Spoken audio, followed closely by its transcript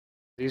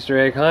Easter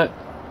egg hunt.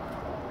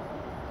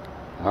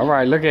 All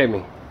right, look at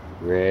me.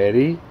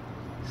 Ready,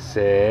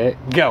 set,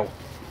 go.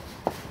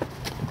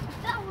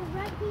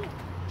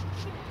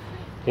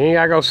 You ain't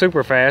gotta go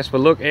super fast, but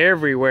look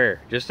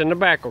everywhere. Just in the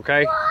back,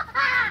 okay?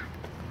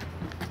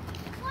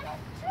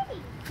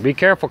 Be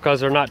careful because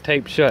they're not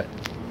taped shut.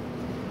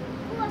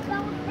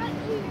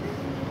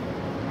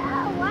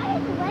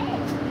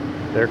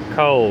 They're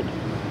cold.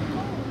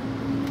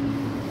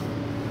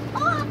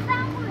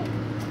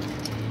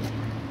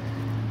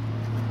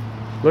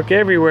 Look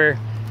everywhere.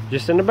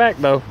 Just in the back,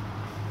 though.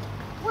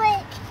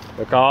 What?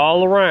 Look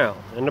all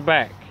around in the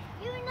back.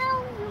 You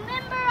know,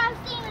 remember I've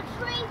seen a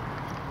tree?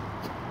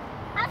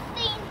 I've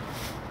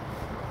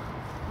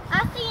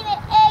seen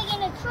an egg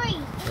in a tree.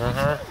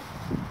 Uh-huh.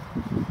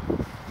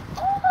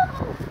 Oh.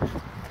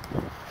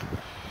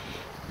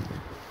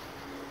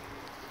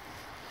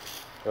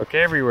 Look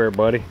everywhere,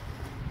 buddy.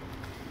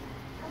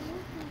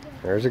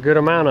 There's a good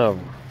amount of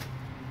them.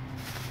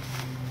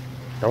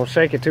 Don't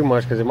shake it too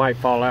much because it might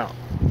fall out.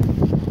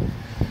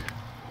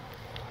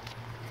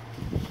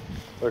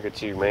 Look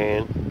at you,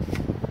 man.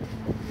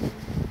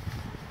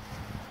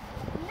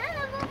 None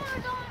of them are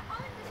going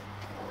on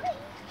the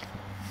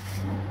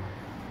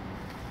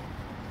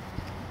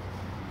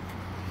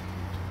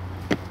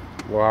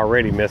tree. We're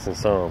already missing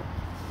some.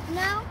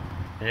 No?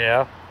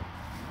 Yeah.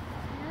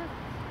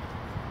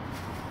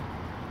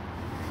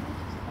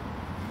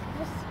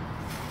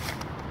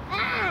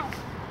 Ah!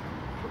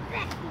 Come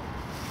back here.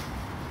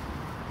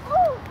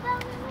 Oh,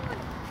 found one.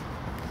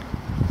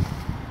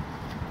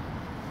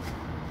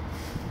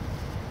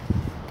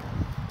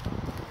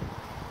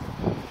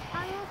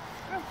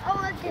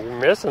 You're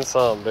missing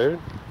some, dude.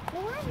 No,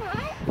 I'm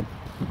not.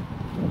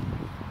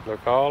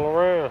 Look all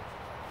around.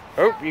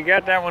 Oh, you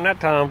got that one that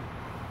time.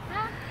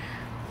 Huh?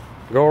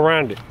 Go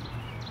around it.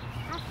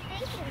 I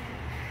think it's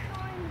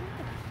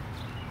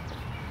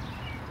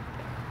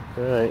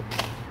All right.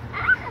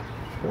 Ah!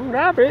 Don't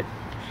drop it.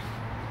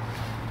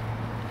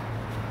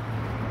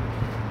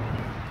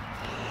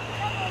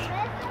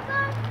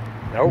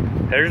 Nope.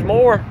 There's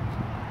more.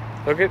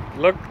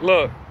 Look.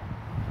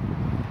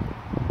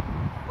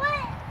 What?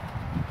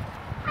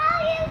 How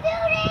you do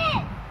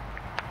that?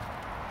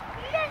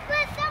 You just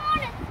put some on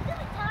a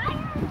stupid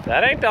tire?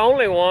 That ain't the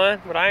only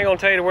one, but I ain't gonna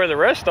tell you where the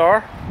rest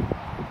are.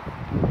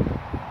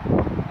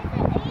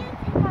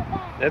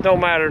 It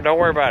don't matter. Don't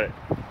worry about it.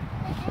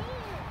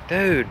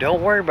 Dude,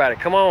 don't worry about it.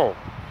 Come on.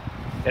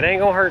 It ain't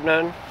gonna hurt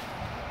nothing.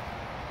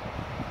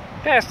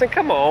 Dastan,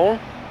 come on.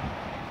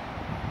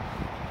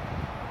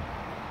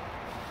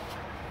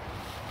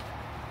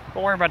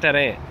 Don't worry about that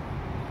ant.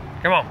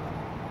 Come on.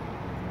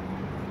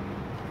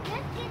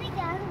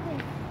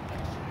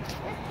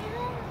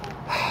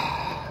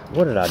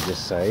 What did I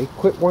just say?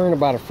 Quit worrying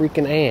about a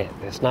freaking ant.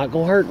 It's not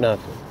gonna hurt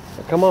nothing.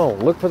 Now, come on,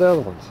 look for the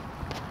other ones.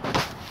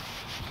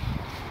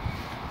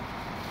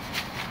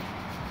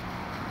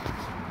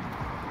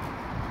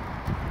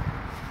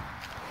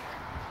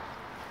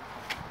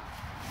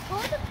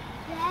 Hold the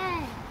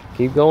bag.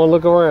 Keep going,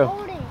 look around.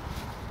 Hold it.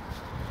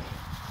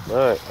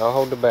 Alright, I'll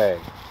hold the bag.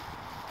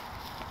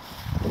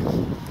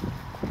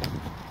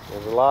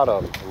 There's a lot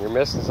of them, and you're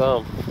missing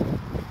some.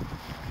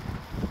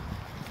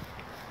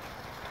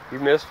 You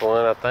missed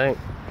one, I think.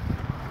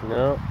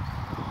 No.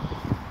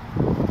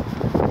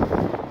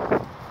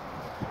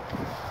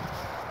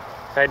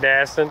 Hey,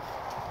 Dastan.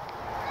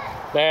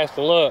 Dastan,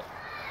 look.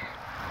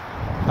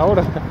 Hold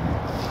on.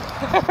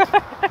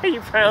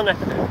 You found that.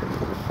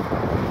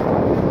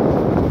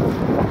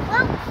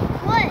 Well,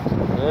 what?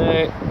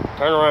 Alright,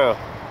 turn around.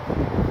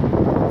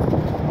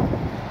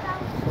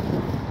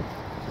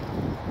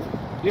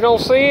 You don't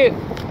see it?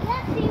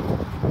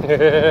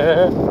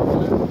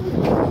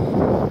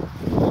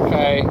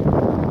 Okay.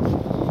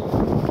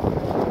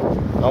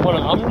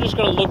 I'm just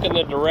gonna look in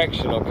the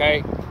direction,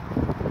 okay?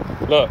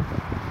 Look.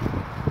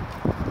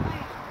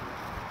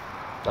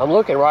 I'm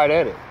looking right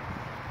at it.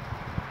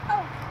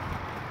 Oh.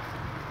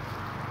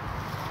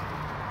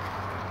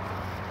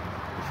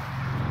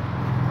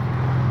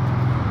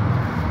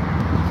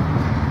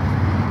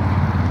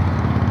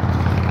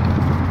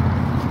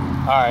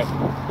 Alright,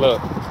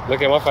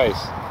 look at my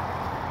face.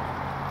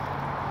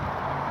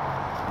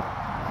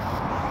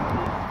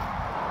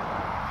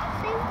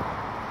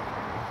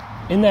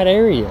 In that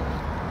area.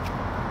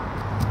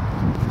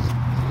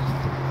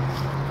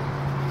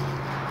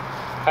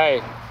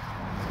 Hey.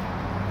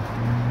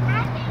 I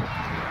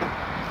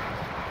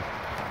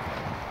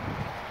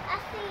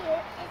see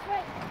it. It's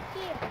right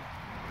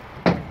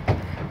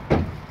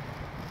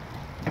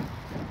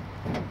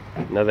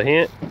here. Another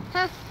hint?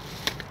 Huh?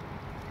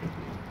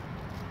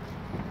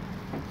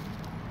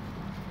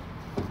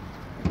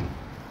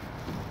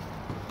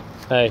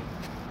 Hey. Is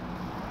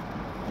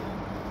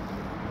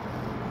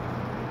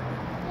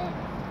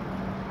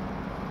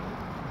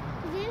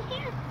it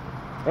here?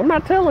 I'm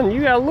not telling you,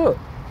 you gotta look.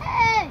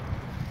 Hey!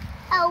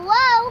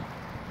 Hello?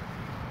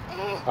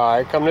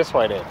 Alright, come this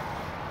way then.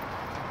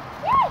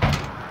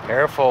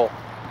 Careful.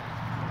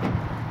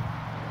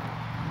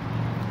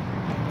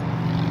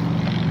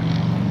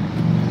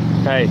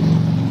 Hey,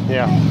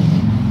 yeah.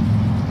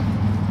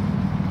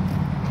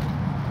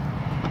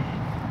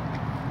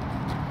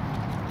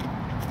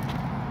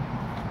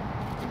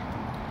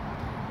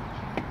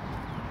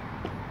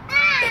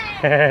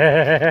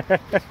 I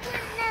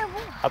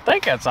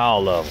think that's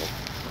all of them.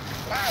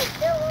 No,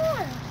 still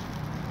one.